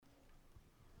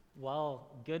Well,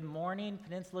 good morning,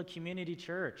 Peninsula Community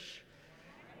Church.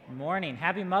 Good morning.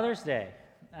 Happy Mother's Day.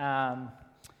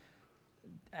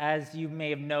 As you may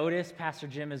have noticed, Pastor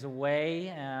Jim is away,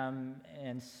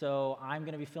 and so I'm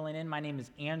going to be filling in. My name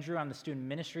is Andrew. I'm the student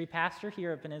ministry pastor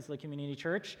here at Peninsula Community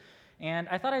Church. And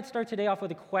I thought I'd start today off with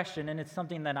a question, and it's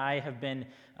something that I have been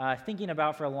thinking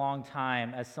about for a long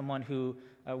time as someone who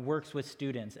works with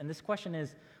students. And this question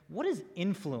is, what does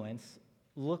influence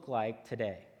look like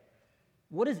today?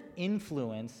 What does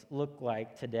influence look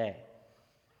like today?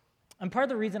 And part of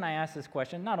the reason I ask this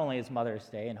question, not only is Mother's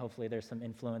Day, and hopefully there's some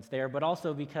influence there, but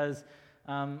also because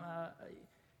my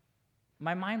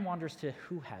mind wanders to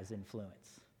who has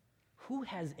influence. Who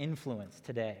has influence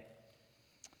today?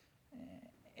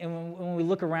 And when we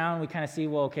look around, we kind of see,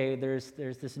 well, okay, there's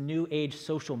this new age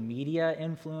social media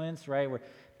influence, right, where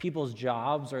people's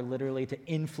jobs are literally to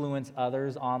influence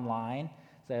others online.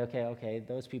 Say, okay,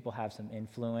 those people have some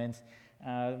influence.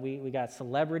 We got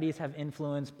celebrities have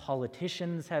influence,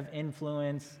 politicians have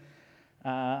influence.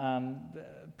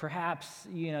 Perhaps,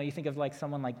 you think of like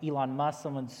someone like Elon Musk,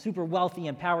 someone super wealthy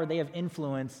and powered, they have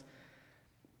influence.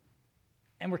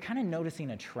 And we're kind of noticing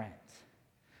a trend.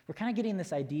 We're kind of getting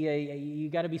this idea, you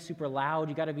got to be super loud,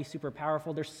 you got to be super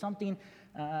powerful. There's something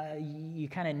you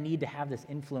kind of need to have this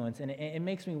influence. And it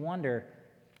makes me wonder,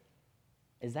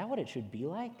 is that what it should be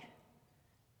like?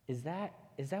 Is that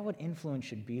what influence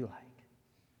should be like?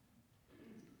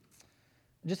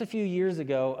 Just a few years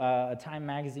ago, Time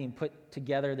magazine put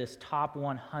together this top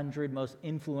 100 most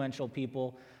influential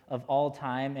people of all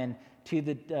time, and to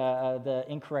the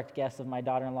incorrect guess of my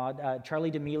daughter-in-law, Charlie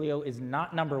D'Amelio is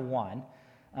not number one.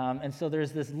 And so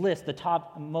there's this list, the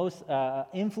top most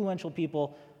influential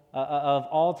people of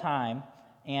all time,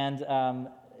 and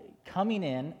coming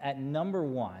in at number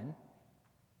one,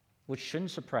 which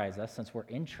shouldn't surprise us since we're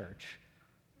in church,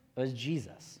 was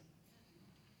Jesus.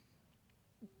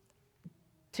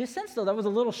 To a sense, though, that was a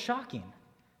little shocking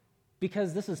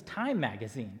because this is Time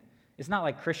magazine. It's not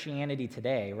like Christianity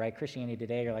Today, right? Christianity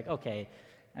Today, you're like, okay,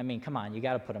 I mean, come on, you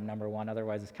got to put them number one,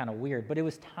 otherwise it's kind of weird. But it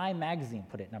was Time magazine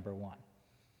put it number one.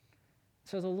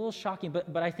 So it was a little shocking,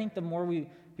 but I think the more we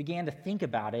began to think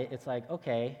about it, it's like,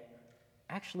 okay,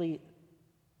 actually,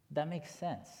 that makes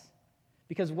sense.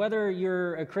 Because whether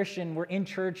you're a Christian, we're in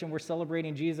church and we're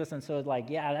celebrating Jesus, and so it's like,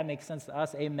 yeah, that makes sense to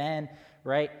us, amen,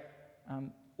 right?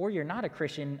 Or you're not a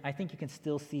Christian, I think you can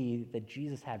still see that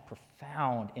Jesus had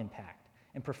profound impact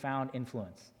and profound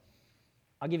influence.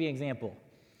 I'll give you an example.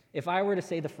 If I were to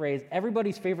say the phrase,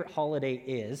 everybody's favorite holiday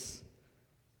is,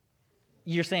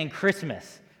 you're saying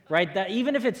Christmas, right? That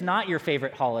even if it's not your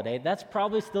favorite holiday, that's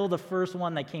probably still the first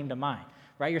one that came to mind,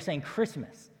 right? You're saying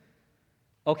Christmas.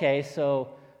 Okay,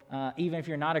 so even if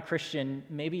you're not a Christian,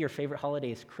 maybe your favorite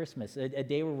holiday is Christmas, a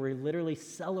day where we're literally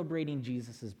celebrating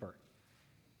Jesus' birth.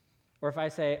 Or if I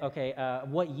say, okay,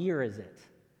 what year is it?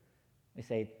 They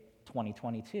say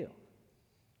 2022.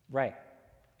 Right.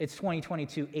 It's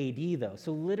 2022 AD, though.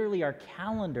 So literally our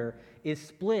calendar is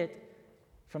split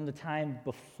from the time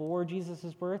before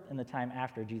Jesus' birth and the time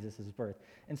after Jesus' birth.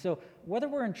 And so whether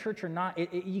we're in church or not,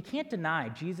 you can't deny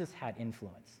Jesus had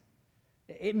influence.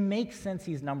 It makes sense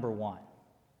he's number one.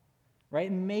 Right?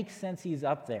 It makes sense he's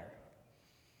up there.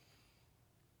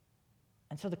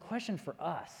 And so the question for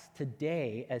us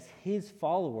today as his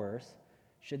followers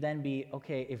should then be,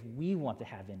 okay, if we want to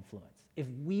have influence, if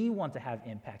we want to have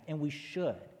impact, and we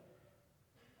should,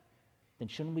 then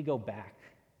shouldn't we go back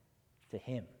to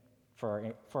him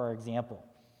for our example?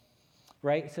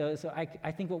 Right? So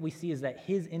I think what we see is that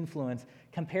his influence,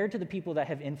 compared to the people that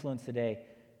have influence today,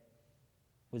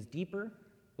 was deeper,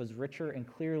 was richer, and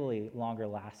clearly longer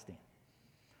lasting.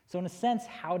 So in a sense,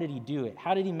 how did he do it?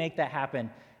 How did he make that happen?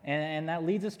 And that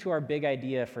leads us to our big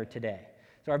idea for today.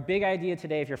 So our big idea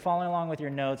today, if you're following along with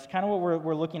your notes, kind of what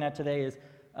we're looking at today is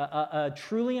a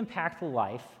truly impactful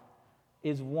life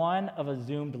is one of a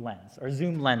zoomed lens, or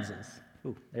zoom lenses.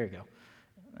 Ooh, there you go.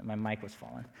 My mic was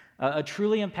falling. A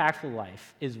truly impactful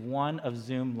life is one of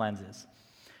zoom lenses.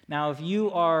 Now, if you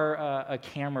are a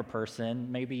camera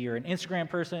person, maybe you're an Instagram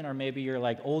person, or maybe you're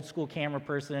like old school camera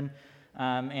person,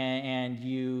 and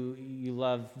you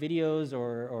love videos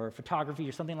or photography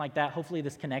or something like that, hopefully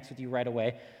this connects with you right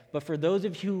away. But for those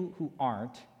of you who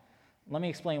aren't, let me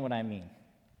explain what I mean.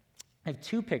 I have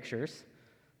two pictures,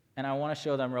 and I want to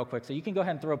show them real quick. So you can go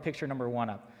ahead and throw picture number one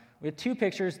up. We have two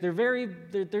pictures.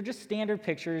 They're just standard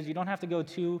pictures. You don't have to go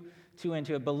too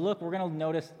into it. But look, we're going to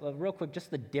notice real quick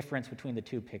just the difference between the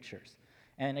two pictures.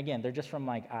 And again, they're just from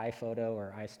like iPhoto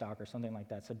or iStock or something like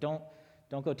that. So don't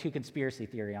go too conspiracy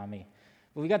theory on me.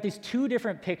 But we got these two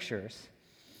different pictures,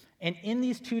 and in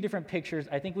these two different pictures,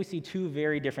 I think we see two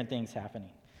very different things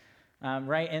happening.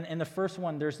 right? And in the first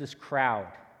one, there's this crowd.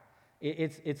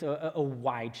 It's a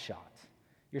wide shot.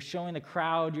 You're showing the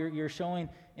crowd. You're showing,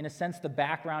 in a sense, the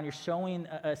background. You're showing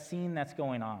a scene that's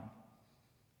going on.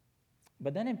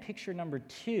 But then in picture number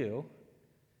 2,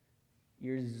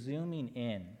 you're zooming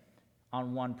in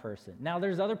on one person. Now,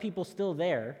 there's other people still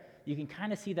there. You can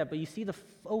kind of see that, but you see the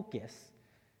focus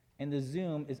and the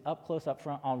zoom is up close, up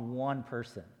front on one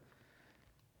person.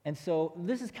 And so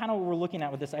this is kind of what we're looking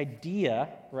at with this idea,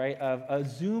 right, of a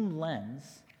zoom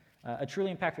lens. A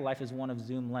truly impactful life is one of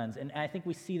zoom lens. And I think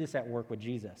we see this at work with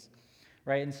Jesus,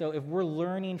 right? And so if we're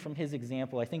learning from his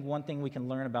example, I think one thing we can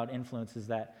learn about influence is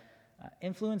that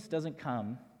influence doesn't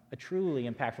come, a truly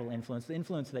impactful influence, the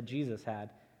influence that Jesus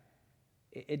had,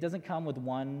 it doesn't come with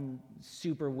one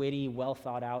super witty, well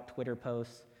thought out Twitter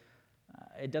post.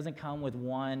 It doesn't come with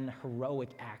one heroic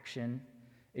action.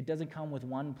 It doesn't come with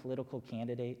one political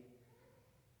candidate.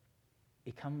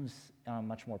 It comes on a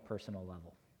much more personal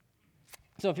level.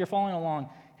 So if you're following along,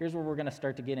 here's where we're going to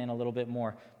start to get in a little bit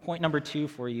more. Point number 2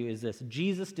 for you is this: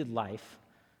 Jesus did life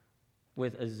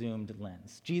with a zoomed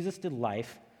lens. Jesus did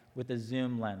life with a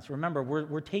zoom lens. Remember,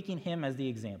 we're taking him as the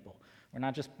example. We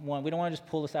don't want to just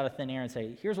pull this out of thin air and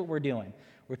say, here's what we're doing.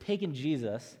 We're taking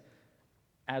Jesus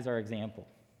as our example.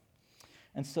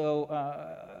 And so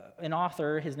an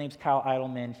author, his name's Kyle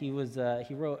Idleman,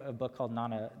 he wrote a book called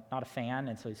Not a Fan,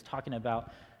 and so he's talking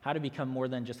about how to become more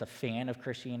than just a fan of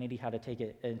Christianity, how to take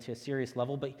it into a serious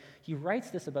level. But he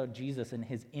writes this about Jesus and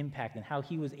his impact and how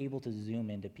he was able to zoom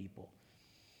into people.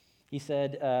 He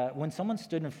said, when someone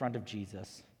stood in front of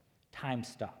Jesus, time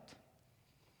stopped.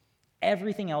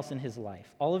 Everything else in his life,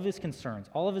 all of his concerns,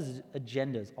 all of his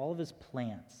agendas, all of his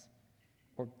plans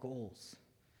or goals,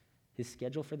 his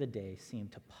schedule for the day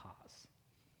seemed to pause.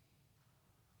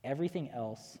 Everything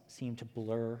else seemed to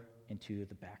blur into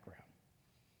the background.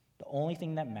 The only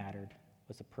thing that mattered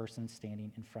was the person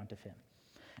standing in front of him.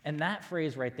 And that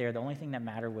phrase right there, the only thing that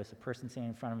mattered was the person standing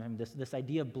in front of him, this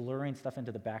idea of blurring stuff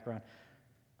into the background,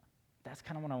 that's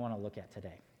kind of what I want to look at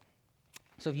today.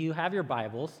 So if you have your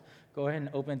Bibles, go ahead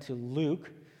and open to Luke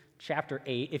chapter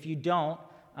 8. If you don't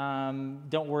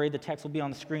worry, the text will be on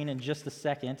the screen in just a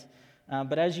second.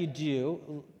 But as you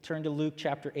do, turn to Luke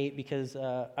chapter 8 because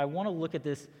I want to look at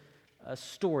this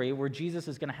story where Jesus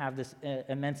is going to have this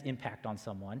immense impact on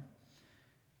someone.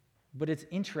 But it's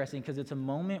interesting because it's a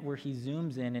moment where he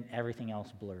zooms in and everything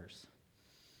else blurs.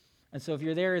 And so if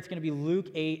you're there, it's going to be Luke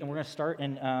 8, and we're going to start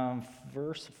in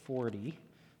verse 40.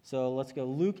 So let's go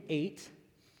Luke 8,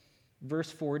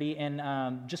 verse 40,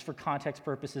 and just for context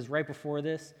purposes, right before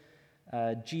this,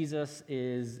 Jesus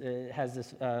has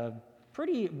this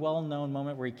pretty well-known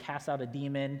moment where he casts out a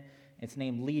demon. It's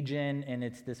named Legion, and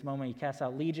it's this moment he casts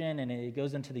out Legion, and it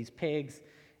goes into these pigs,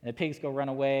 and the pigs go run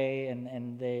away,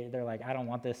 and they're like, I don't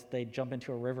want this. They jump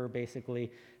into a river,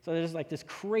 basically. So there's like this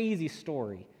crazy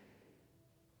story.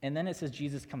 And then it says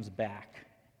Jesus comes back,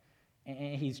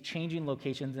 and he's changing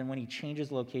locations, and when he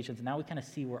changes locations, now we kind of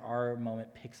see where our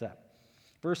moment picks up.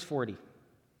 Verse 40,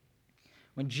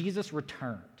 when Jesus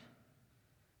returned,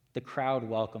 the crowd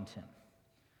welcomed him,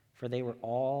 for they were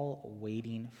all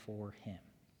waiting for him.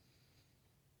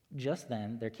 Just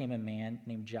then, there came a man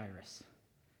named Jairus,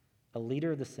 a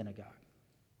leader of the synagogue.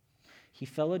 He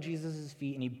fell at Jesus'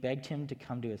 feet, and he begged him to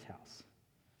come to his house,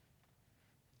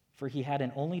 for he had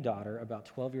an only daughter, about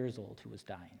 12 years old, who was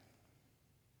dying.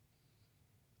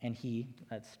 And he,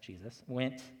 that's Jesus,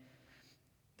 went.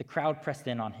 The crowd pressed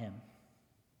in on him.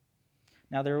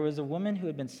 Now there was a woman who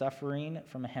had been suffering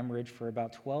from a hemorrhage for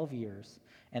about 12 years,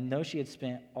 and though she had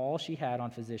spent all she had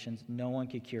on physicians, no one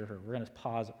could cure her. We're going to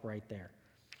pause right there.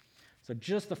 So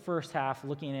just the first half,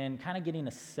 looking in, kind of getting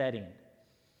a setting.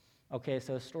 Okay,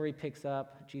 so the story picks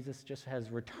up. Jesus just has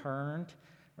returned,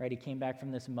 right? He came back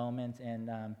from this moment, and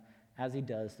as he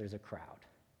does, there's a crowd.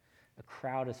 A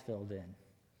crowd is filled in.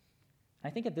 I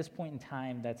think at this point in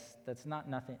time, that's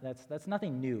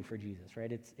nothing new for Jesus,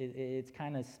 right? It's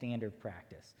kind of standard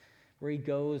practice. Where he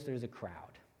goes, there's a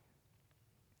crowd.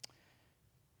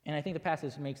 And I think the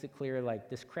passage makes it clear, like,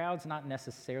 this crowd's not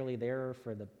necessarily there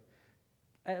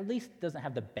at least doesn't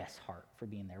have the best heart for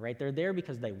being there, right? They're there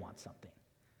because they want something.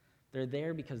 They're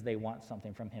there because they want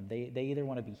something from him. They either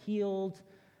want to be healed,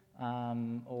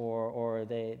 or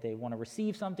they want to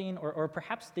receive something, or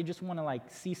perhaps they just want to, like,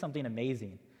 see something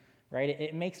amazing. Right?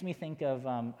 It makes me think of,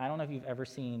 I don't know if you've ever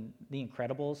seen The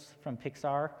Incredibles from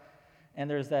Pixar, and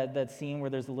there's that scene where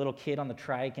there's a little kid on the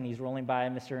trike, and he's rolling by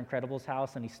Mr. Incredible's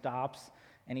house, and he stops,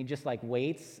 and he just, like,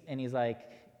 waits, and he's like,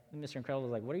 Mr. Incredible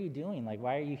is like, what are you doing? Like,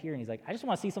 why are you here? And he's like, I just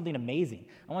want to see something amazing.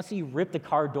 I want to see you rip the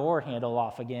car door handle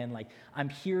off again. Like, I'm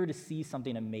here to see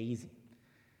something amazing.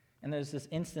 And there's this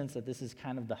instance that this is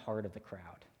kind of the heart of the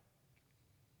crowd.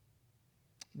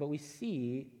 But we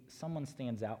see someone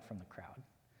stands out from the crowd.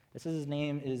 This is his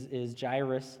name is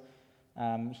Jairus.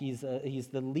 He's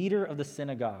the leader of the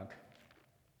synagogue.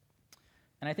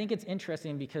 And I think it's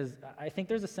interesting because I think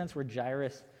there's a sense where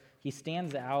Jairus, he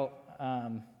stands out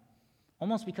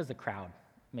almost because the crowd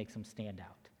makes him stand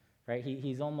out, right?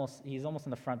 He's almost in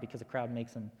the front because the crowd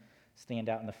makes him stand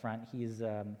out in the front.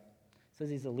 Says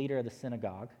he's the leader of the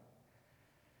synagogue.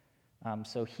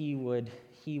 So he would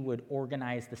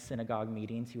organize the synagogue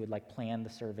meetings. He would plan the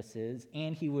services,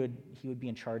 and he would be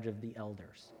in charge of the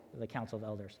elders, the council of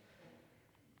elders.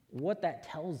 What that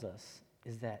tells us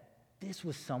is that this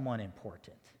was someone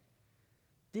important.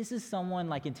 This is someone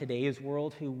like in today's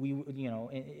world who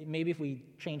maybe if we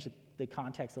change the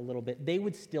context a little bit, they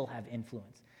would still have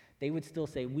influence.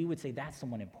 We would say that's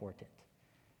someone important.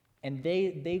 And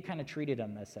they kind of treated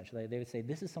him as such. They would say,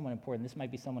 this is someone important. This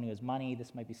might be someone who has money.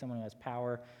 This might be someone who has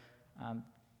power.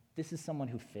 This is someone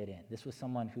who fit in. This was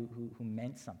someone who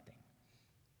meant something.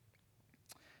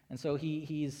 And so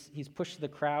he's pushed the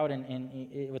crowd,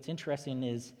 and what's interesting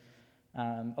is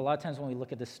a lot of times when we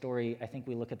look at this story, I think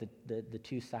we look at the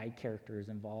two side characters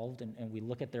involved, and we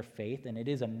look at their faith, and it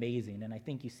is amazing. And I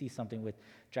think you see something with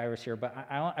Jairus here, but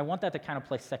I want that to kind of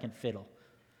play second fiddle.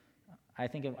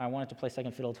 I want it to play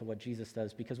second fiddle to what Jesus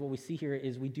does, because what we see here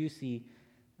is we do see,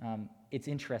 it's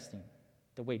interesting,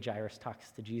 the way Jairus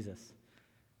talks to Jesus.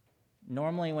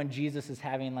 Normally when Jesus is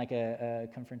having like a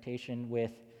confrontation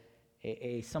with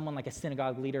someone like a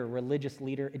synagogue leader, a religious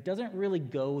leader, it doesn't really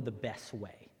go the best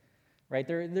way, right?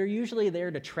 They're usually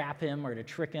there to trap him or to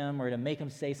trick him or to make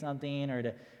him say something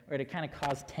or to kind of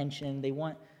cause tension. They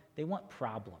want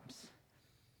problems.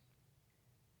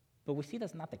 But we see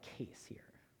that's not the case here.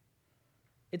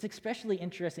 It's especially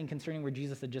interesting concerning where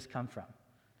Jesus had just come from.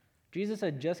 Jesus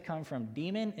had just come from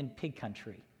demon and pig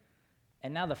country.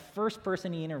 And now the first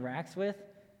person he interacts with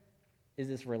is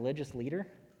this religious leader,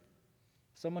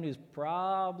 someone who's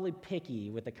probably picky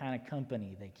with the kind of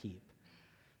company they keep,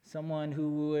 someone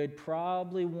who would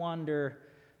probably wonder,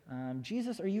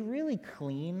 Jesus, are you really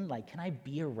clean? Can I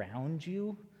be around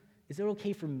you? Is it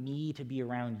okay for me to be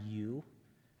around you?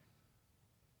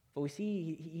 But we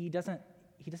see he doesn't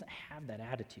have that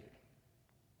attitude.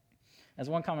 As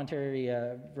one commentary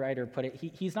writer put it,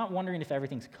 he's not wondering if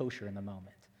everything's kosher in the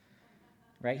moment,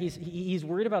 right? He's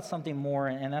worried about something more,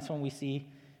 and that's when we see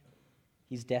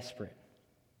he's desperate.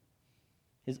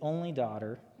 His only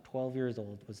daughter, 12 years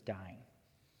old, was dying.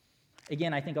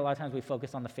 Again, I think a lot of times we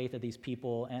focus on the faith of these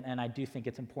people, and I do think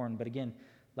it's important, but again,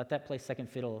 let that play second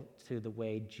fiddle to the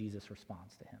way Jesus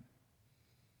responds to him.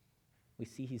 We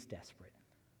see he's desperate.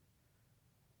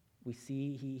 We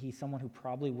see he's someone who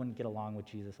probably wouldn't get along with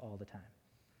Jesus all the time.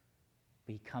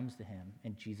 But he comes to him,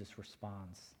 and Jesus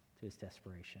responds to his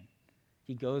desperation.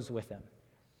 He goes with him.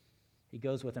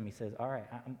 He says, all right,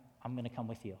 I'm going to come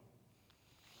with you.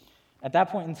 At that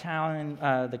point in time,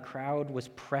 the crowd was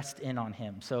pressed in on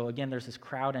him. So again, there's this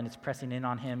crowd, and it's pressing in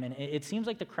on him. And it seems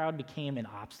like the crowd became an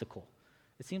obstacle.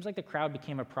 It seems like the crowd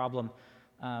became a problem.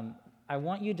 I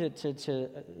want you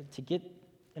to get...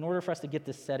 In order for us to get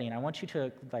this setting, I want you to,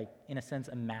 in a sense,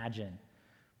 imagine,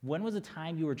 when was a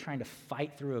time you were trying to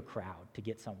fight through a crowd to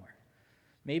get somewhere?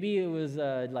 Maybe it was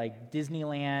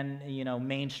Disneyland,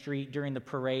 Main Street during the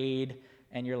parade,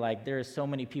 and you're there's so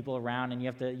many people around, and you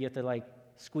have to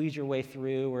squeeze your way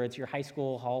through, or it's your high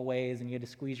school hallways, and you had to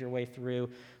squeeze your way through.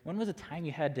 When was a time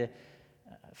you had to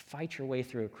fight your way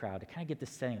through a crowd to kind of get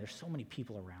this setting? There's so many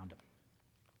people around them.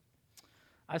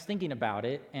 I was thinking about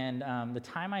it, and the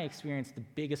time I experienced the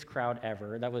biggest crowd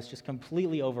ever, that was just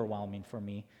completely overwhelming for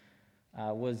me,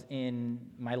 was in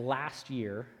my last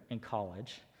year in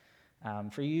college.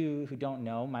 For you who don't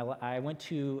know, I went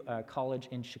to college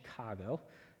in Chicago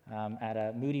at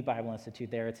a Moody Bible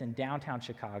Institute there. It's in downtown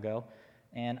Chicago,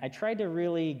 and I tried to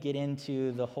really get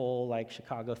into the whole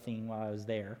Chicago thing while I was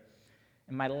there.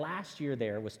 And my last year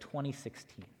there was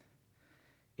 2016.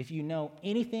 If you know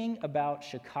anything about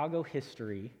Chicago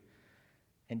history,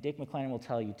 and Dick McLennan will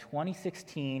tell you,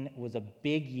 2016 was a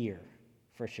big year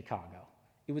for Chicago.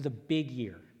 It was a big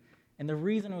year. And the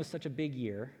reason it was such a big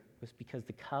year was because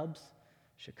the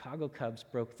Chicago Cubs,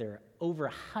 broke their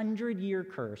over 100-year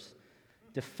curse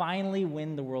to finally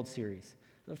win the World Series.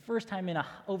 The first time in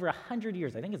over 100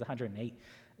 years, I think it's 108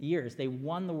 years, they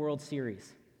won the World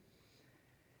Series.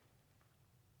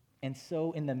 And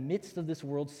so in the midst of this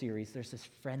World Series, there's this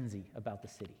frenzy about the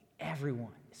city.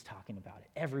 Everyone is talking about it.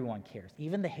 Everyone cares.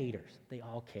 Even the haters, they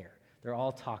all care. They're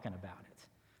all talking about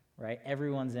it, right?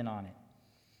 Everyone's in on it.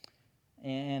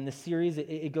 And the series,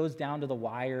 it goes down to the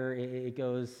wire. It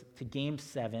goes to Game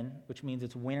 7, which means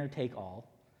it's winner take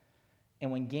all.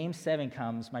 And when Game 7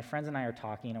 comes, my friends and I are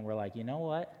talking, and we're like, you know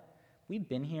what? We've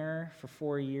been here for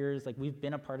 4 years. Like, we've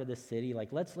been a part of this city. Like,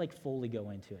 let's, fully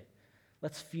go into it.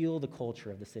 Let's feel the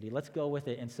culture of the city. Let's go with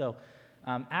it. And so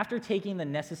after taking the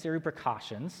necessary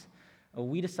precautions,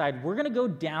 we decide we're going to go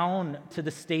down to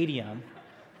the stadium,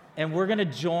 and we're going to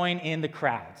join in the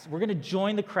crowds. We're going to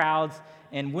join the crowds,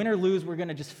 and win or lose, we're going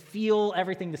to just feel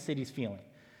everything the city's feeling.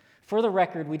 For the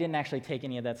record, we didn't actually take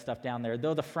any of that stuff down there,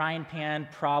 though the frying pan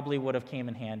probably would have came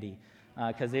in handy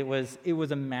because it was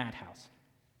a madhouse.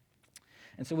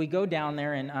 And so we go down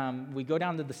there, and we go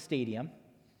down to the stadium.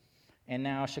 And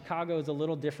now Chicago is a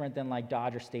little different than like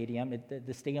Dodger Stadium.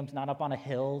 The stadium's not up on a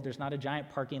hill. There's not a giant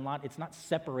parking lot. It's not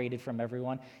separated from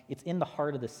everyone. It's in the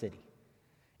heart of the city.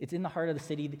 It's in the heart of the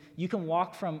city. You can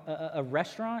walk from a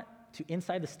restaurant to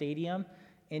inside the stadium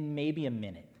in maybe a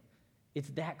minute. It's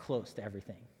that close to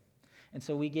everything. And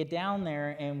so we get down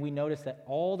there, and we notice that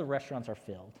all the restaurants are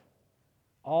filled.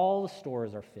 All the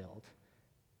stores are filled.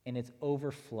 And it's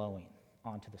overflowing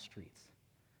onto the streets.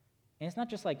 And it's not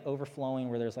just like overflowing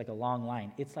where there's like a long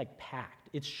line. It's like packed.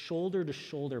 It's shoulder to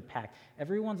shoulder packed.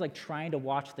 Everyone's like trying to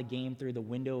watch the game through the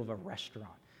window of a restaurant.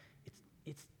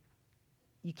 It's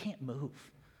you can't move.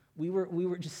 We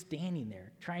were just standing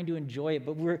there trying to enjoy it,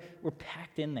 but we're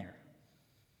packed in there.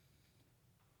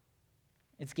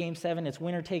 It's Game 7. It's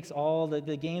winner takes all.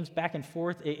 The game's back and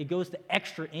forth. It goes to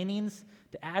extra innings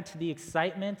to add to the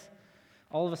excitement.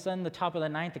 All of a sudden, the top of the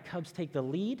ninth, the Cubs take the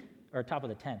lead, or top of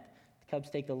the 10th. The Cubs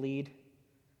take the lead.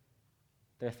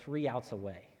 They're 3 outs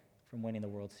away from winning the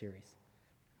World Series.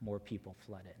 More people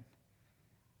flood in.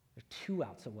 They're 2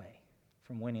 outs away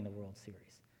from winning the World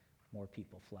Series. More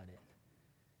people flood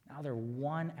in. Now they're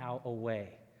 1 out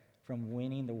away from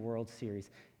winning the World Series.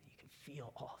 You can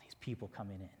feel all these people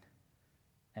coming in.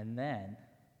 And then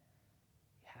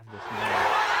you have this moment.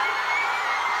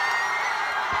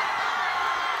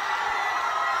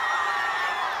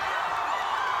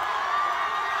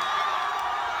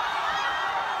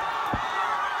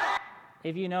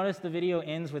 If you notice, the video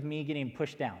ends with me getting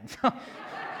pushed down.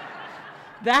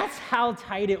 That's how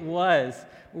tight it was.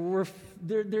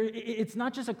 It's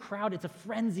not just a crowd, it's a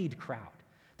frenzied crowd.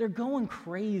 They're going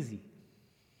crazy.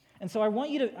 And so I want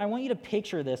you to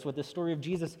picture this with the story of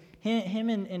Jesus. Him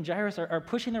and Jairus are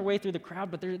pushing their way through the crowd,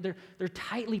 but they're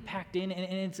tightly packed in,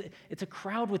 and it's a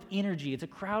crowd with energy. It's a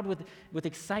crowd with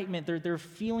excitement. They're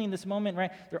feeling this moment,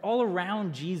 right? They're all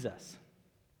around Jesus.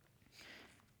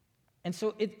 And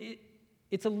so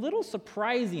it's a little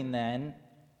surprising then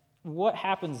what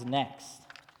happens next.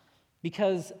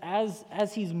 Because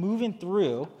as he's moving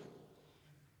through,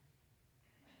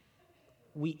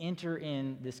 we enter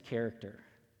in this character.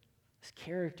 This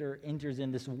character enters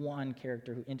in, this one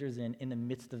character who enters in the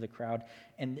midst of the crowd.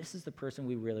 And this is the person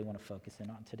we really want to focus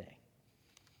in on today.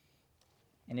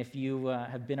 And if you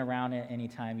have been around at any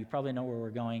time, you probably know where we're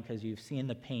going because you've seen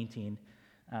the painting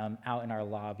out in our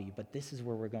lobby. But this is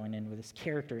where we're going in, where this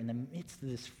character in the midst of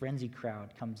this frenzied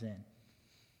crowd comes in.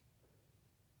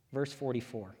 Verse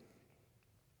 44.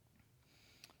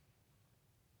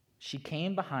 She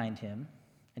came behind him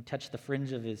and touched the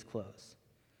fringe of his clothes.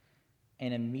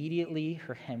 And immediately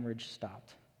her hemorrhage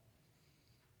stopped.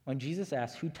 When Jesus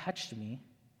asked, "Who touched me?"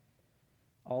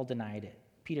 all denied it.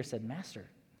 Peter said, "Master,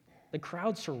 the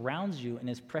crowd surrounds you and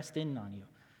is pressed in on you."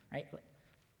 Right?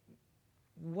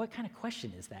 What kind of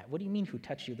question is that? What do you mean, who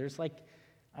touched you? There's like,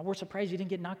 we're surprised you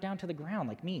didn't get knocked down to the ground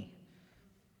like me.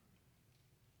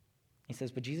 He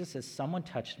says, but Jesus says, "Someone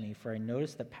touched me, for I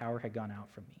noticed that power had gone out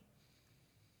from me."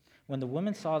 When the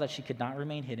woman saw that she could not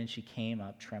remain hidden, she came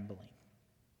up trembling.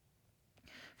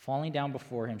 Falling down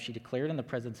before him, she declared in the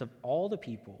presence of all the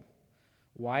people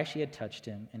why she had touched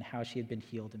him and how she had been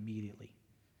healed immediately.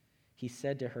 He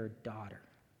said to her, "Daughter,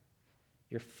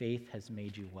 your faith has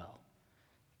made you well.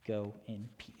 Go in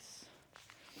peace."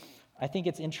 I think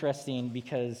it's interesting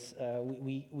because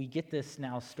we get this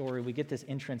now story, we get this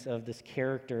entrance of this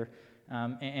character,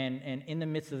 and in the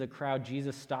midst of the crowd,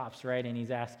 Jesus stops, right, and he's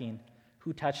asking,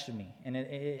 "Who touched me?" And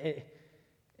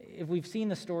if we've seen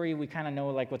the story, we kind of know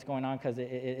like what's going on because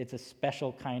it's a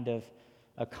special kind of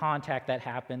a contact that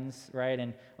happens, right?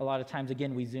 And a lot of times,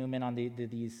 again, we zoom in on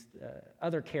these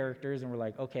other characters, and we're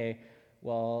like, okay,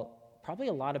 well, probably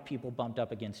a lot of people bumped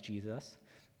up against Jesus.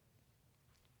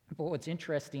 But what's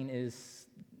interesting is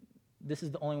this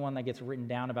is the only one that gets written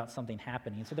down about something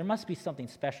happening. So there must be something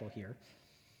special here,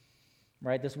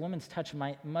 right? This woman's touch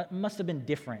must have been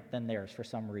different than theirs for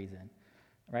some reason.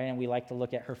 Right, and we like to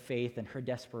look at her faith and her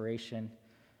desperation.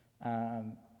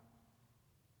 And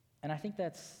I think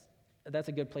that's that's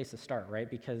a good place to start, right?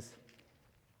 Because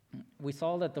we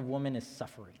saw that the woman is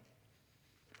suffering.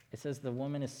 It says the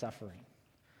woman is suffering.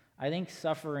 I think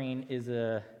suffering is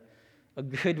a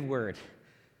good word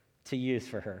to use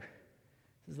for her.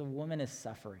 It says the woman is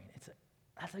suffering.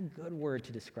 That's a good word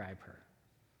to describe her.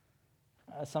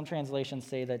 Some translations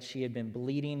say that she had been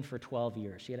bleeding for 12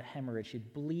 years. She had a hemorrhage. She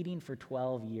had bleeding for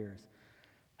 12 years.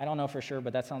 I don't know for sure,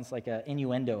 but that sounds like an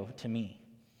innuendo to me.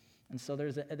 And so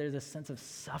there's a sense of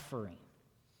suffering.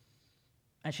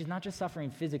 And she's not just suffering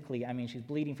physically. I mean, she's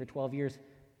bleeding for 12 years.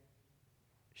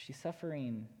 She's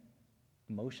suffering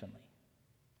emotionally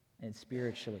and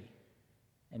spiritually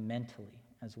and mentally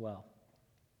as well.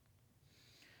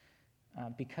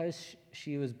 Because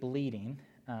she was bleeding,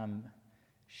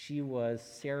 she was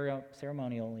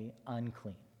ceremonially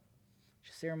unclean.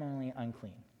 She's ceremonially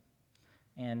unclean.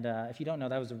 And if you don't know,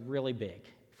 that was really big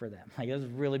for them. Like, it was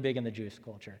really big in the Jewish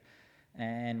culture.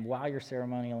 And while you're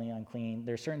ceremonially unclean,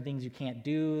 there's certain things you can't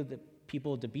do, that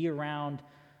people to be around,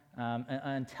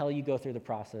 until you go through the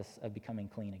process of becoming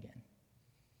clean again.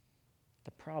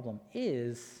 The problem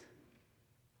is,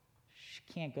 she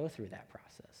can't go through that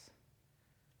process.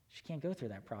 She can't go through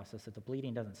that process if the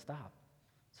bleeding doesn't stop.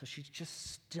 So she's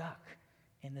just stuck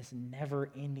in this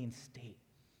never-ending state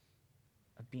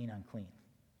of being unclean.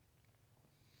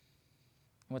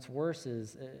 What's worse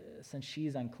is, since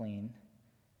she's unclean,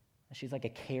 she's like a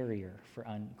carrier for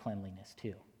uncleanliness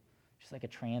too. She's like a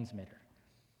transmitter.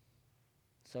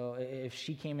 So if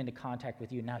she came into contact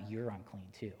with you, now you're unclean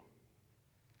too.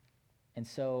 And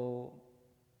so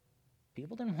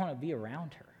people didn't want to be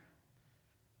around her.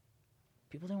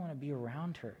 People didn't want to be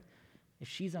around her. If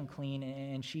she's unclean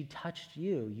and she touched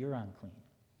you, you're unclean.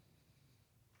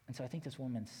 And so I think this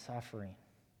woman's suffering,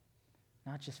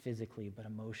 not just physically, but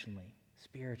emotionally,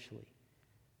 spiritually,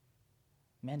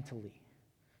 mentally.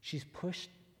 She's pushed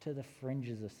to the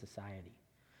fringes of society.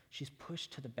 She's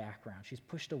pushed to the background. She's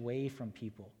pushed away from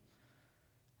people,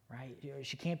 right?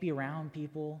 She can't be around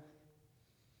people.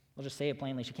 I'll just say it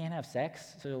plainly. She can't have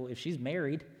sex. So if she's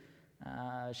married,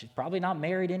 she's probably not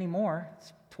married anymore.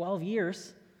 It's 12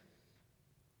 years.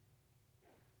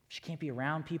 She can't be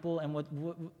around people. And what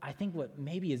I think what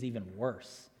maybe is even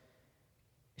worse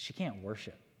is she can't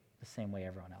worship the same way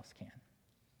everyone else can.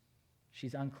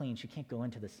 She's unclean. She can't go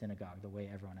into the synagogue the way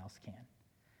everyone else can.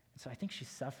 And so I think she's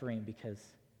suffering because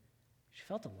she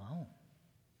felt alone.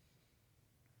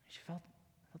 She felt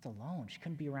alone. She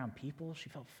couldn't be around people. She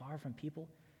felt far from people.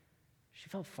 She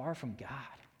felt far from God.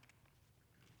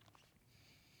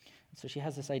 And so she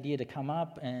has this idea to come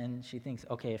up, and she thinks,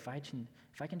 okay, if I can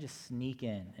just sneak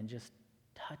in and just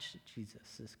touch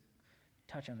Jesus, just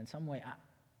touch him in some way,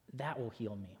 that will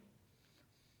heal me.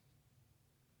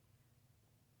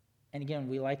 And again,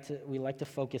 we like to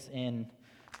focus in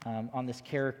on this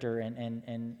character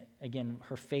and again,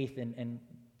 her faith and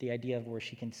the idea of where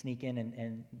she can sneak in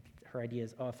and her idea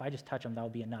is, if I just touch him, that'll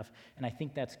be enough. And I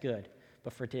think that's good.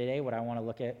 But for today, what I want to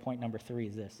look at, point number 3,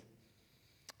 is this.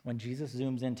 When Jesus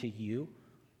zooms into you,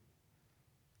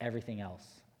 everything else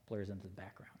blurs into the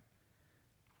background.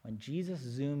 When Jesus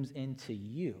zooms into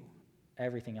you,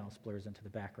 everything else blurs into the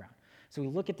background. So we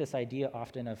look at this idea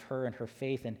often of her and her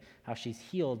faith and how she's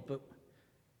healed, but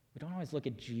we don't always look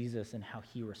at Jesus and how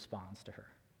he responds to her.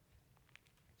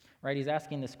 Right? He's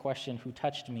asking this question, who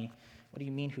touched me? What do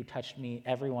you mean, who touched me?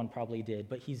 Everyone probably did,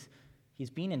 but he's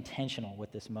being intentional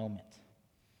with this moment.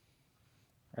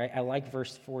 Right? I like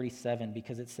verse 47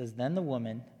 because it says, then the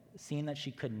woman, seeing that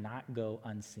she could not go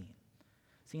unseen,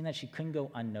 seeing that she couldn't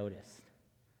go unnoticed.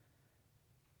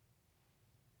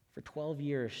 For 12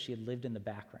 years, she had lived in the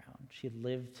background. She had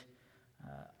lived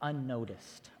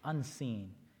unnoticed,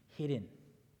 unseen, hidden.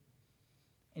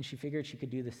 And she figured she could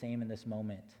do the same in this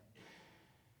moment.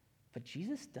 But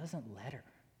Jesus doesn't let her.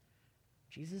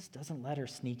 Jesus doesn't let her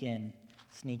sneak in,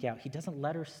 sneak out. He doesn't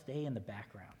let her stay in the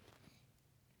background.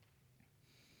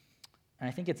 And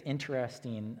I think it's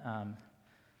interesting,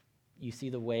 you see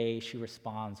the way she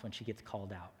responds when she gets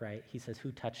called out, right? He says,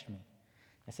 who touched me?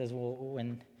 It says, well,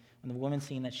 when the woman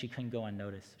seeing that she couldn't go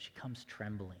unnoticed, she comes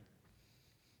trembling.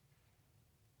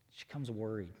 She comes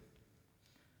worried.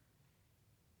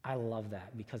 I love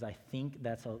that because I think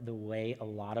that's the way a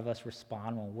lot of us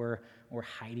respond when we're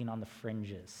hiding on the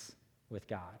fringes with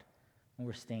God, when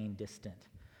we're staying distant,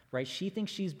 right? She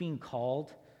thinks she's being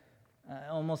called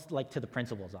almost like to the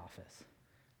principal's office,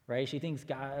 right? She thinks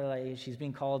she's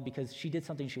being called because she did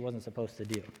something she wasn't supposed to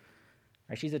do.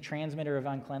 Right? She's a transmitter of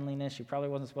uncleanliness. She probably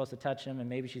wasn't supposed to touch him, and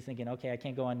maybe she's thinking, okay, I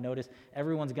can't go unnoticed.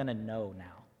 Everyone's going to know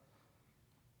now.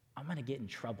 I'm going to get in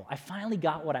trouble. I finally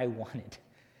got what I wanted.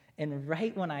 And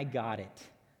right when I got it,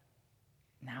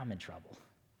 now I'm in trouble.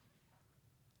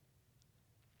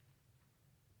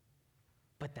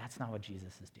 But that's not what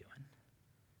Jesus is doing.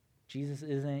 Jesus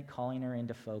isn't calling her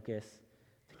into focus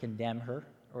to condemn her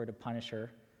or to punish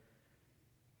her.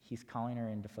 He's calling her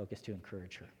into focus to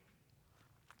encourage her.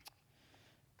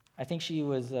 I think she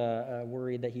was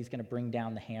worried that he's going to bring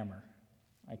down the hammer.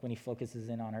 Like when he focuses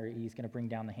in on her, he's going to bring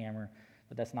down the hammer,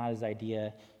 but that's not his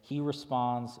idea. He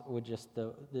responds with just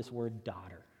this word,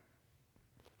 daughter.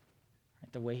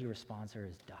 Right? The way he responds to her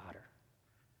is daughter.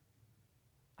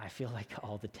 I feel like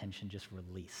all the tension just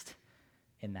released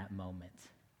in that moment.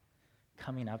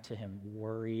 Coming up to him,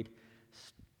 worried,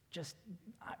 just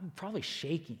probably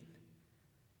shaking,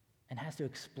 and has to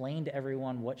explain to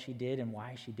everyone what she did and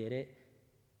why she did it.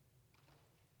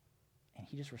 And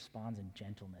he just responds in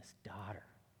gentleness, daughter.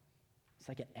 It's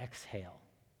like an exhale.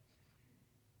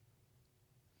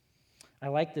 I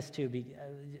like this too.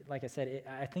 Like I said,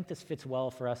 I think this fits well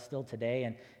for us still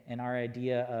today, and our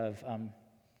idea of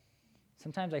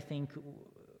sometimes I think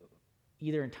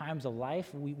either in times of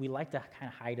life, we like to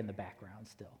kind of hide in the background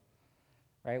still,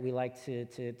 right? We like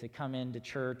to come into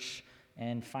church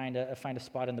and find a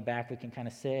spot in the back we can kind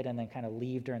of sit and then kind of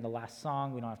leave during the last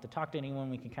song. We don't have to talk to anyone.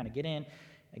 We can kind of get in,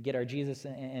 get our Jesus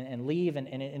and leave.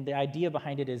 And the idea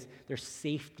behind it is there's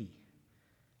safety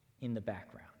in the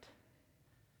background.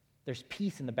 There's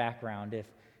peace in the background.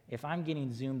 If I'm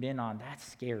getting zoomed in on, that's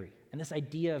scary. And this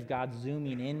idea of God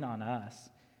zooming in on us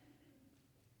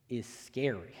is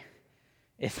scary.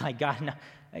 It's like God,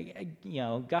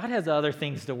 God has other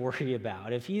things to worry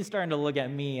about. If he's starting to look at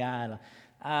me, I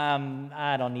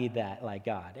don't need that like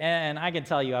God. And I can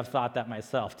tell you, I've thought that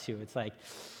myself too. It's like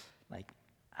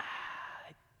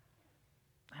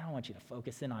I don't want you to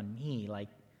focus in on me. Like,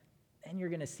 then you're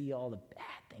going to see all the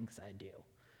bad things I do,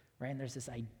 right? And there's this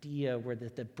idea where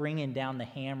the bringing down the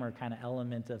hammer kind of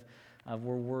element of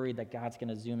we're worried that God's going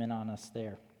to zoom in on us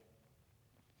there.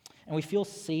 And we feel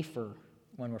safer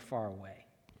when we're far away.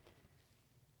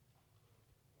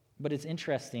 But it's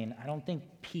interesting, I don't think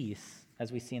peace,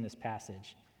 as we see in this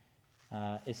passage,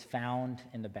 is found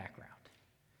in the background.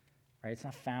 Right? It's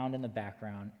not found in the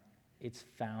background, it's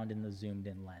found in the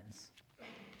zoomed-in lens.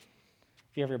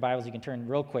 If you have your Bibles, you can turn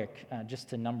real quick just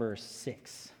to Numbers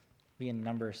 6. Be in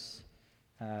Numbers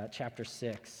chapter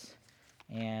 6.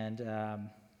 And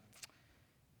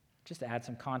just to add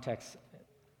some context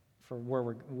for where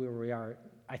we are,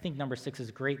 I think number 6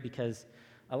 is great because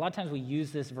a lot of times we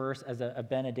use this verse as a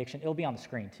benediction. It'll be on the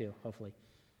screen too, hopefully.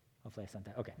 Hopefully I sent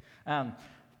that. Okay.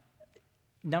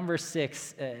 Number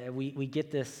 6, we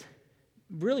get this,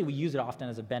 really we use it often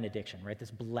as a benediction, right?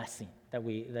 This blessing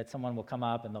that someone will come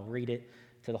up and they'll read it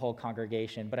to the whole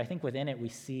congregation. But I think within it we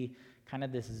see kind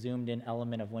of this zoomed in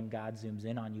element of when God zooms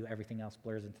in on you, everything else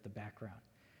blurs into the background.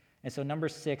 And so number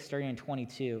 6, starting in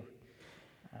 22,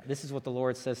 this is what the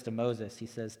Lord says to Moses. He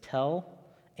says, "Tell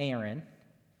Aaron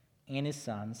and his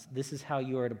sons, this is how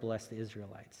you are to bless the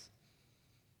Israelites.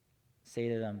 Say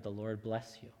to them, the Lord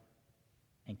bless you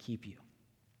and keep you.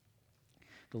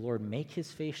 The Lord make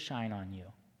his face shine on you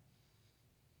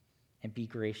and be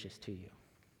gracious to you.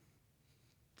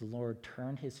 The Lord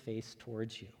turn his face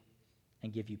towards you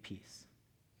and give you peace.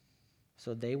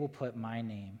 So they will put my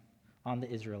name on the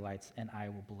Israelites and I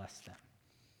will bless them."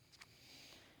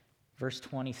 Verse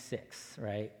 26,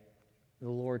 right? The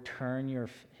Lord turn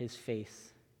his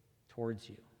face towards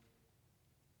you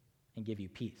and give you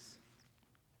peace.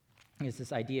 It's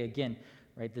this idea again,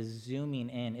 right? The zooming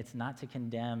in. It's not to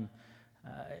condemn.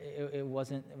 It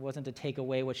wasn't to take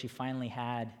away what she finally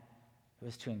had. It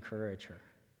was to encourage her.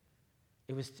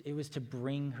 It was to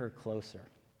bring her closer.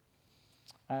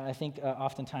 I think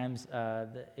oftentimes,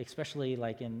 especially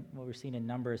like in what we're seeing in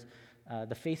Numbers,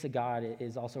 the face of God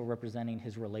is also representing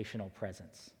his relational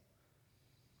presence.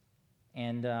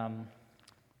 And I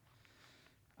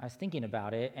was thinking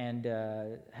about it, and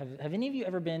have any of you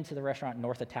ever been to the restaurant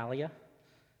North Italia?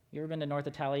 You ever been to North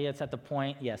Italia? It's at the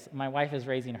Point. Yes, my wife is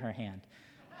raising her hand.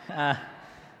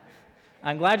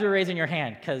 I'm glad you're raising your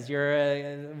hand, because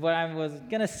what I was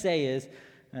going to say is,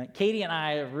 Katie and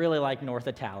I really like North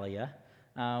Italia.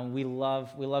 We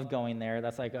love going there.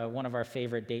 That's like one of our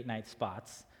favorite date night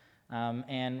spots.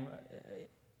 And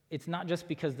it's not just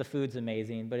because the food's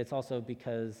amazing, but it's also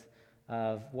because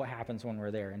of what happens when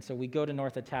we're there. And so we go to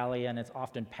North Italia, and it's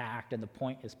often packed, and the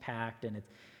Point is packed, and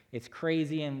it's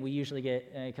crazy, and we usually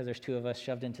get, because there's two of us,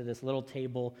 shoved into this little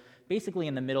table, basically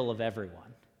in the middle of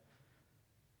everyone.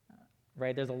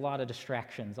 Right? There's a lot of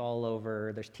distractions all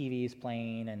over. There's TVs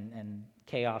playing and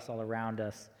chaos all around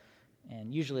us,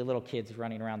 and usually little kids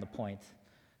running around the Point.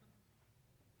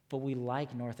 But we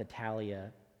like North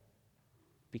Italia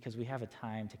because we have a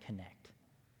time to connect.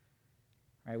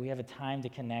 Right? We have a time to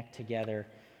connect together.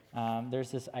 There's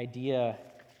this idea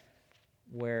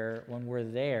where when we're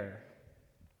there,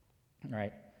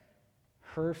 right,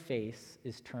 her face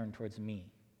is turned towards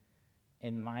me,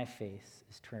 and my face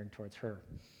is turned towards her,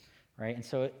 right? And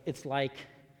so it's like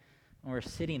when we're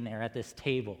sitting there at this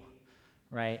table,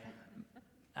 right?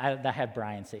 I had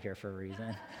Brian sit here for a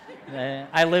reason.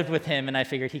 I lived with him, and I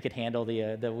figured he could handle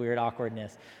the weird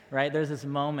awkwardness, right? There's this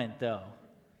moment, though,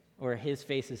 where his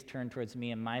face is turned towards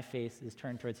me, and my face is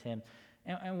turned towards him.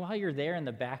 And while you're there in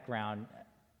the background,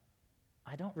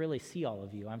 I don't really see all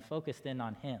of you. I'm focused in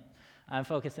on him. I'm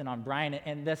focused in on Brian,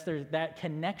 and there's that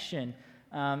connection,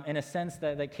 in a sense,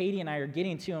 that Katie and I are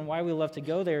getting to, and why we love to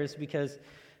go there is because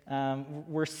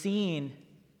we're seeing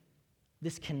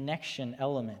this connection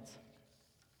element.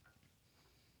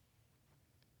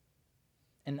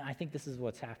 And I think this is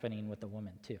what's happening with the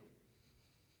woman, too.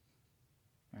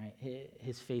 Right?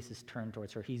 His face is turned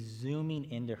towards her. He's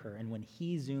zooming into her, and when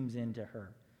he zooms into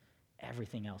her,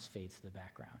 everything else fades to the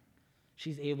background.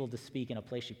 She's able to speak in a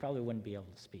place she probably wouldn't be able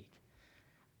to speak.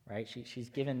 Right? She's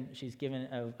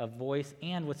given a voice,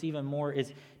 and what's even more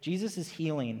is Jesus is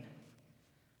healing.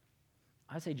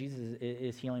 I would say Jesus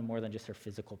is healing more than just her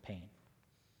physical pain.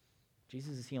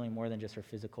 Jesus is healing more than just her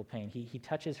physical pain. He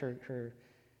touches her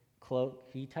cloak.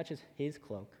 He touches his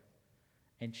cloak,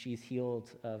 and she's healed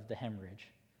of the hemorrhage.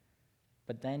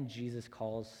 But then Jesus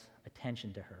calls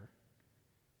attention to her,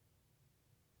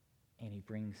 and he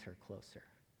brings her closer.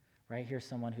 Right? Here's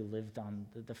someone who lived on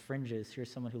the fringes.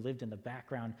 Here's someone who lived in the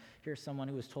background. Here's someone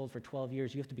who was told for 12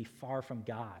 years, you have to be far from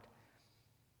God.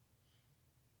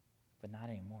 But not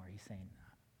anymore. He's saying,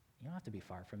 you don't have to be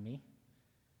far from me.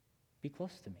 Be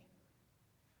close to me.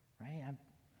 Right?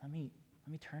 Let me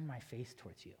turn my face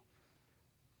towards you.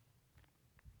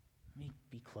 Let me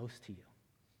be close to you.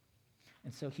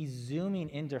 And so he's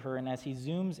zooming into her, and as he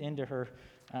zooms into her,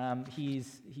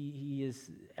 he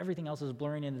is everything else is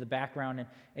blurring into the background. And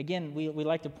again, we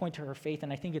like to point to her faith,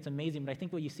 and I think it's amazing. But I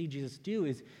think what you see Jesus do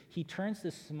is he turns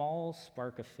this small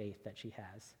spark of faith that she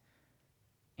has,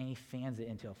 and he fans it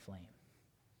into a flame.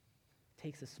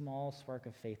 Takes a small spark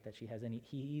of faith that she has, and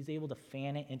he's able to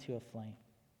fan it into a flame.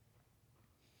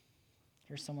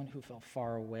 Here's someone who felt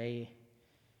far away.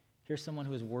 Here's someone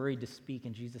who is worried to speak,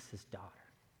 and Jesus, his daughter.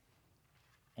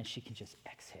 And she can just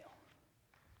exhale.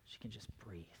 She can just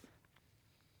breathe.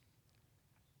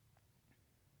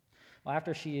 Well,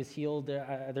 after she is healed,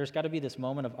 there's got to be this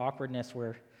moment of awkwardness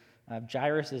where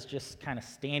Jairus is just kind of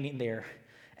standing there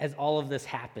as all of this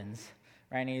happens.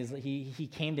 Right? And he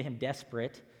came to him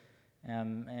desperate.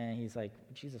 And he's like,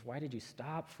 Jesus, why did you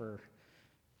stop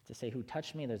to say who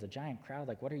touched me? There's a giant crowd.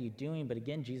 Like, what are you doing? But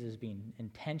again, Jesus is being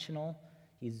intentional.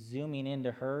 He's zooming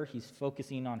into her. He's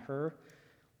focusing on her.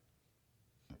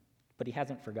 But he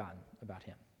hasn't forgotten about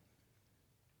him.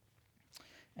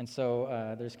 And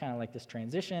so there's kind of like this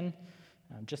transition.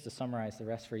 Just to summarize the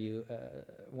rest for you,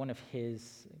 one of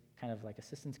his kind of like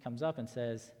assistants comes up and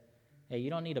says, hey,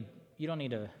 you don't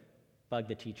need to bug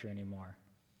the teacher anymore.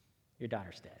 Your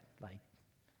daughter's dead. Like,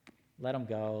 let him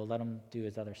go. Let him do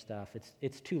his other stuff.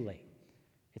 It's too late.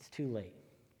 It's too late.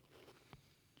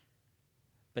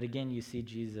 But again, you see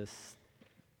Jesus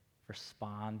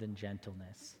respond in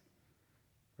gentleness,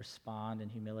 respond in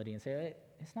humility, and say, hey,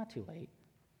 it's not too late.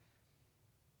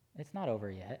 It's not over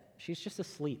yet. She's just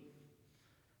asleep.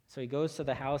 So he goes to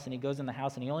the house, and he goes in the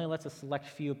house, and he only lets a select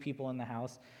few people in the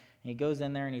house. And he goes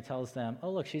in there, and he tells them,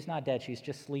 oh, look, she's not dead. She's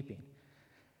just sleeping.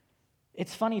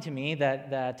 It's funny to me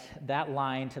that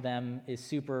line to them is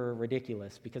super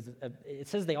ridiculous because it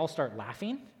says they all start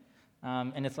laughing.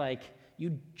 And it's like,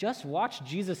 you just watched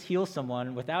Jesus heal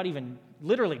someone without even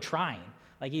literally trying.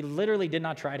 Like, he literally did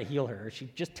not try to heal her. She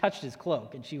just touched his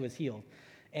cloak, and she was healed.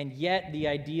 And yet the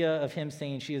idea of him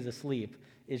saying she is asleep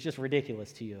is just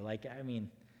ridiculous to you. Like, I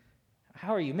mean,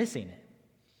 how are you missing it?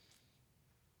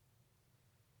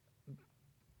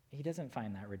 He doesn't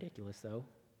find that ridiculous, though.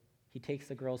 He takes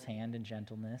the girl's hand in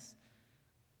gentleness,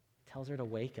 tells her to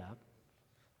wake up.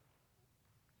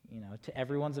 You know, to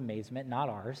everyone's amazement, not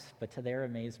ours, but to their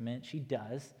amazement, she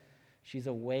does. She's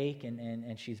awake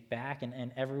and she's back,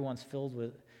 and everyone's filled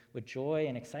with joy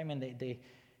and excitement.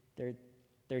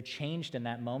 They're changed in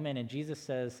that moment, and Jesus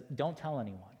says, don't tell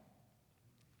anyone,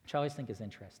 which I always think is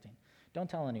interesting. Don't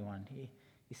tell anyone.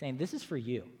 He's saying, this is for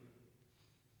you.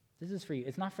 This is for you.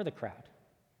 It's not for the crowd.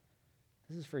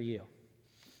 This is for you.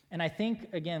 And I think,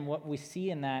 again, what we see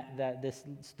in this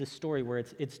story where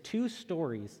it's two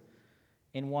stories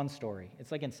in one story.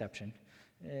 It's like Inception.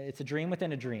 It's a dream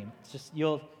within a dream. It's just,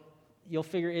 you'll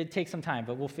figure, it takes some time,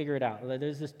 but we'll figure it out.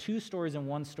 There's this two stories in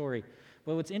one story.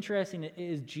 But what's interesting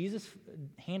is Jesus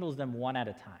handles them one at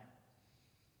a time.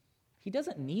 He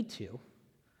doesn't need to,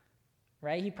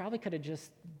 right? He probably could have just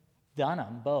done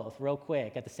them both real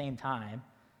quick at the same time.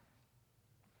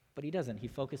 But he doesn't. He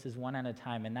focuses one at a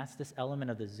time, and that's this element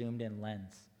of the zoomed-in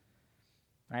lens.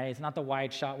 Right? It's not the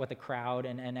wide shot with the crowd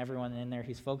and everyone in there.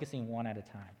 He's focusing one at a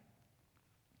time.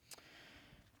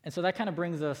 And so that kind of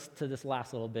brings us to this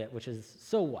last little bit, which is,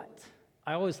 so what?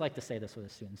 I always like to say this with a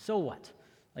student. So what?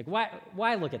 Like,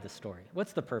 why look at this story?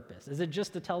 What's the purpose? Is it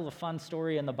just to tell the fun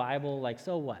story in the Bible? Like,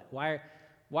 so what? Why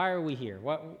are we here?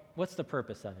 What's the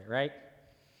purpose of it, right?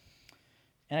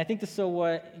 And I think the so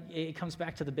what, it comes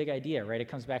back to the big idea, right? It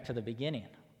comes back to the beginning.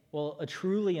 Well, a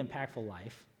truly impactful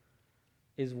life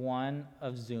is one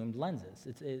of zoomed lenses.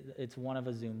 It's one of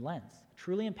a zoomed lens. A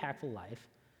truly impactful life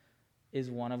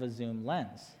is one of a zoomed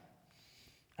lens.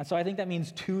 And so I think that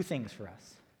means two things for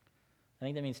us. I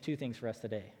think that means two things for us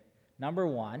today. Number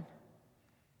one,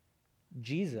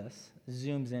 Jesus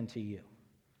zooms into you.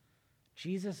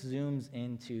 Jesus zooms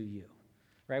into you,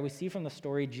 right? We see from the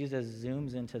story, Jesus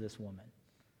zooms into this woman.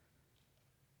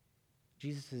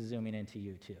 Jesus is zooming into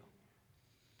you too.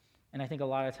 And I think a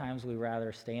lot of times we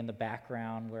rather stay in the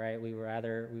background, right?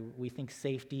 We think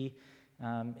safety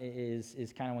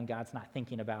is kind of when God's not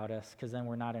thinking about us, because then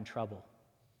we're not in trouble.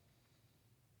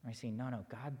 I see, no,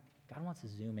 God wants to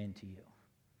zoom into you.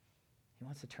 He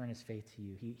wants to turn his face to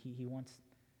you. He wants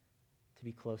to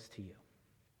be close to you.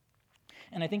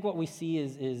 And I think what we see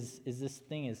is this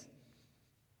thing is,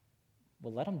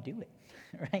 well, let him do it,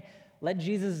 right? Let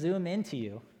Jesus zoom into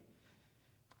you.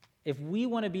 If we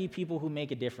want to be people who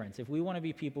make a difference, if we want to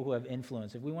be people who have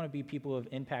influence, if we want to be people who have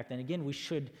impact, and again, we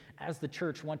should, as the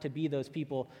church, want to be those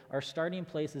people, our starting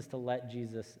place is to let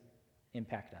Jesus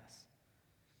impact us.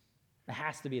 It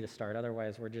has to be the start.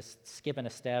 Otherwise, we're just skipping a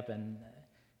step and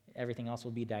everything else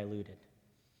will be diluted.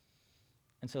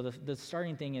 And so the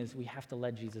starting thing is we have to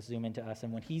let Jesus zoom into us.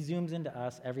 And when he zooms into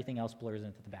us, everything else blurs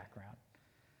into the background.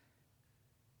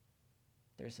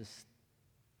 There's this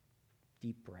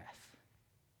deep breath,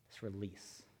 this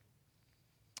release.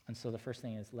 And so the first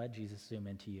thing is let Jesus zoom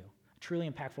into you. A truly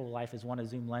impactful life is one of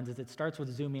zoom lenses. It starts with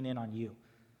zooming in on you.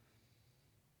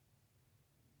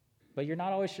 But you're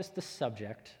not always just the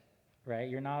subject, right?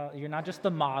 You're not just the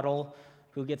model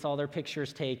who gets all their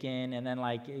pictures taken and then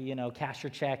cash your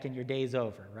check and your day's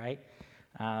over, right?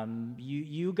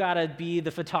 You gotta be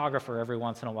the photographer every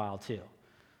once in a while too.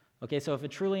 Okay, so if a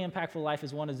truly impactful life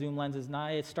is one of zoom lenses,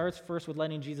 it starts first with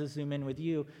letting Jesus zoom in with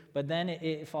you, but then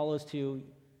it follows to,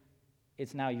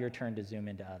 it's now your turn to zoom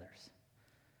into others.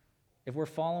 If we're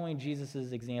following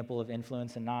Jesus' example of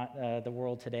influence and not the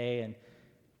world today, and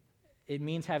it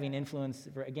means having influence,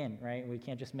 again, right? We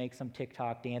can't just make some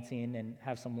TikTok dancing and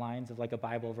have some lines of like a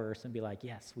Bible verse and be like,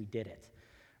 yes, we did it,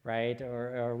 right?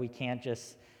 Or we can't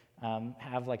just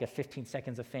have like a 15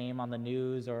 seconds of fame on the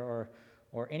news or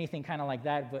anything kind of like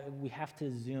that, but we have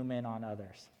to zoom in on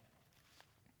others.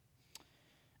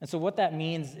 And so what that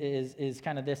means is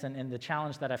kind of this, and the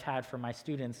challenge that I've had for my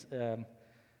students,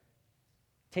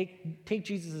 take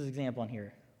Jesus' example in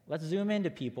here. Let's zoom into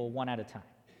people one at a time.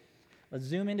 Let's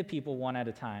zoom into people one at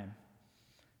a time.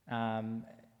 And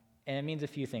it means a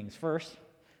few things. First,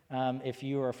 if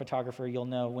you are a photographer, you'll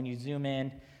know when you zoom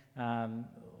in,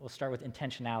 we'll start with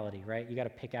intentionality, right? You got to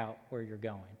pick out where you're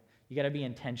going. You got to be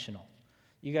intentional.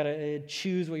 You got to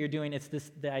choose what you're doing. It's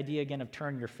the idea, again, of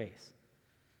turn your face,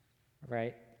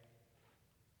 right?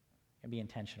 And be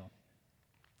intentional.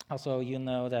 Also, you'll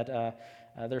know that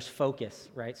there's focus,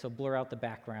 right? So blur out the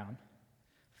background.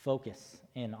 Focus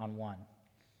in on one.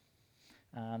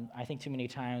 I think too many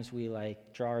times we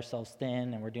draw ourselves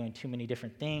thin and we're doing too many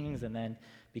different things, and then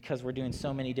because we're doing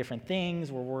so many different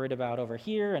things, we're worried about over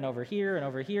here and over here and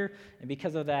over here, and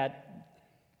because of that,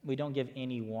 we don't give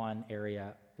any one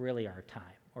area really our time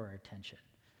or our attention.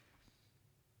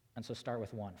 And so start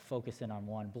with one. Focus in on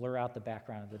one. Blur out the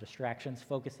background of the distractions.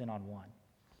 Focus in on one.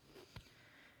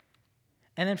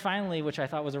 And then finally, which I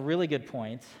thought was a really good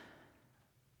point,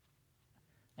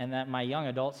 and that my young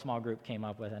adult small group came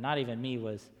up with, and not even me,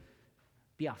 was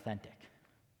be authentic.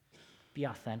 Be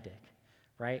authentic,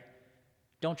 right?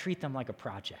 Don't treat them like a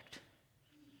project.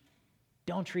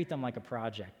 Don't treat them like a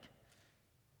project.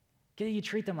 Because you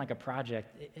treat them like a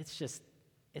project,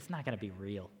 it's not going to be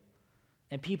real.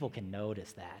 And people can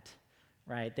notice that,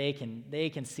 right? They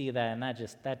can see that, and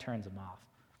that turns them off.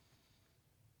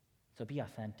 So be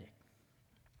authentic.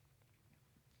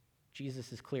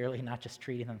 Jesus is clearly not just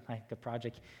treating them like a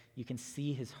project. You can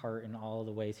see his heart in all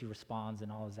the ways he responds in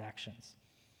all his actions.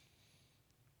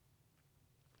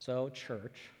 So,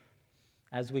 church,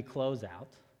 as we close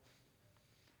out,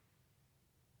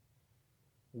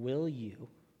 will you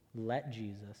let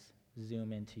Jesus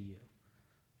zoom into you?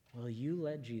 Will you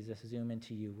let Jesus zoom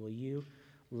into you? Will you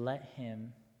let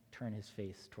him turn his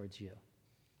face towards you.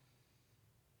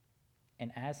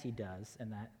 And as he does,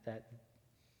 and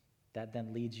that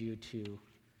then leads you to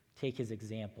take his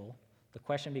example, the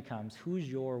question becomes, who's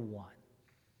your one?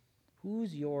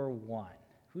 Who's your one?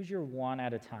 Who's your one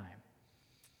at a time?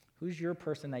 Who's your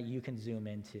person that you can zoom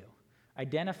into?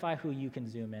 Identify who you can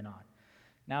zoom in on.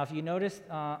 Now, if you notice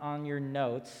on your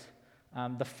notes,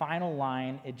 the final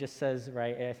line, it just says,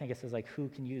 right, I think it says like, who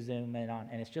can you zoom in on?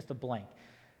 And it's just a blank.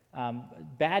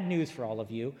 Bad news for all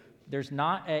of you, there's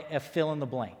not a fill in the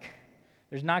blank.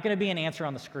 There's not going to be an answer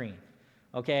on the screen.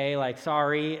 Okay, like,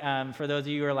 sorry, for those of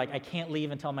you who are like, I can't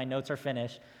leave until my notes are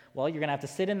finished. Well, you're going to have to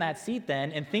sit in that seat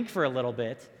then and think for a little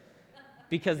bit,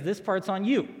 because this part's on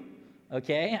you.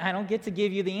 Okay, I don't get to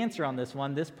give you the answer on this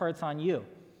one. This part's on you.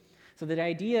 So the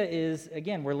idea is,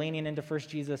 again, we're leaning into first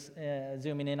Jesus,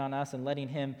 zooming in on us and letting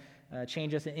him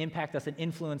change us and impact us and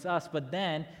influence us, but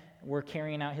then we're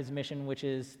carrying out his mission, which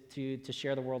is to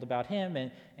share the world about him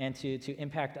and to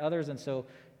impact others. And so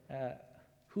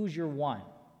who's your one?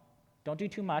 Don't do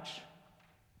too much.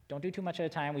 Don't do too much at a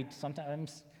time.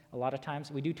 A lot of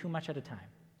times, we do too much at a time.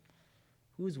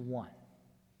 Who's one?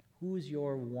 Who's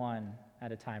your one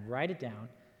at a time? Write it down,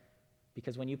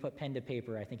 because when you put pen to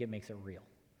paper, I think it makes it real.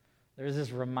 There's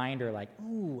this reminder like,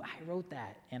 ooh, I wrote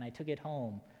that, and I took it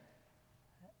home.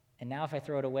 And now if I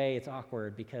throw it away, it's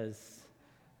awkward because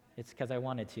I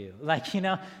wanted to.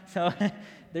 So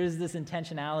there's this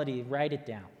intentionality. Write it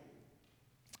down.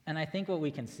 And I think what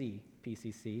we can see,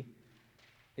 PCC,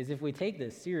 is if we take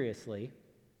this seriously,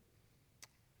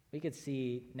 we could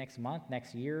see next month,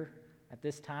 next year, at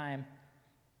this time,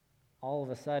 all of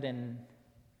a sudden,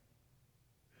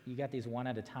 you got these one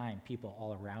at a time people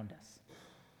all around us.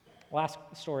 Last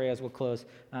story as we'll close.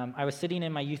 I was sitting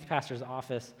in my youth pastor's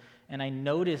office, and I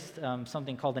noticed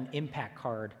something called an impact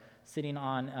card sitting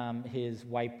on his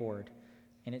whiteboard.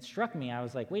 And it struck me. I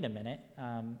was like, wait a minute,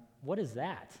 what is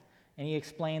that? And he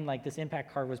explained, like, this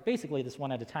impact card was basically this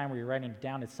one at a time where you're writing it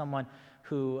down. It's someone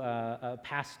who a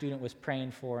past student was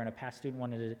praying for and a past student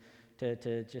wanted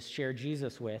to just share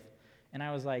Jesus with. And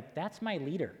I was like, that's my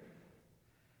leader.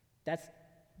 That's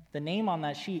the name on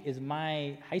that sheet is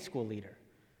my high school leader.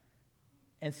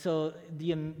 And so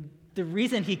the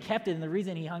reason he kept it and the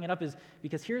reason he hung it up is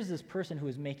because here's this person who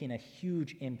is making a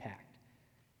huge impact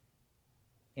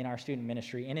in our student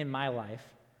ministry and in my life,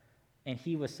 and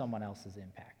he was someone else's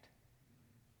impact.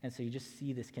 And so you just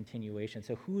see this continuation.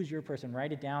 So who is your person?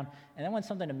 Write it down. And then when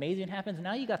something amazing happens,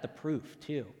 now you got the proof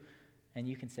too. And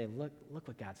you can say, look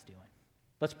what God's doing.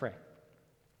 Let's pray.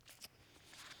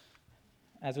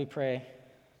 As we pray,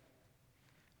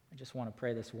 I just want to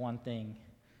pray this one thing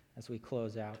as we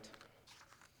close out.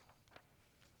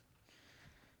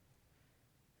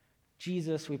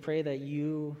 Jesus, we pray that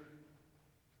you,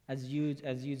 as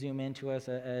you zoom into us,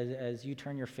 as you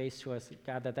turn your face to us,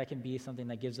 God, that can be something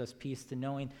that gives us peace to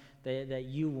knowing that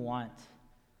you want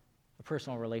a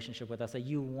personal relationship with us, that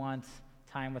you want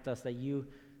time with us, that you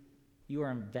are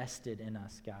invested in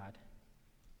us, God.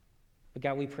 But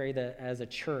God, we pray that as a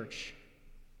church,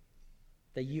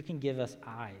 that you can give us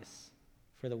eyes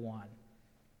for the one,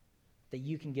 that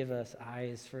you can give us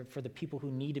eyes for the people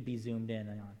who need to be zoomed in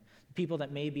on, the people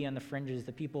that may be on the fringes,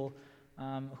 the people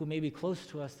who may be close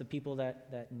to us, the people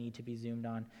that need to be zoomed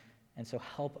on. And so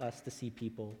help us to see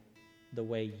people the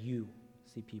way you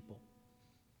see people.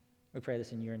 We pray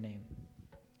this in your name.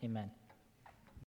 Amen.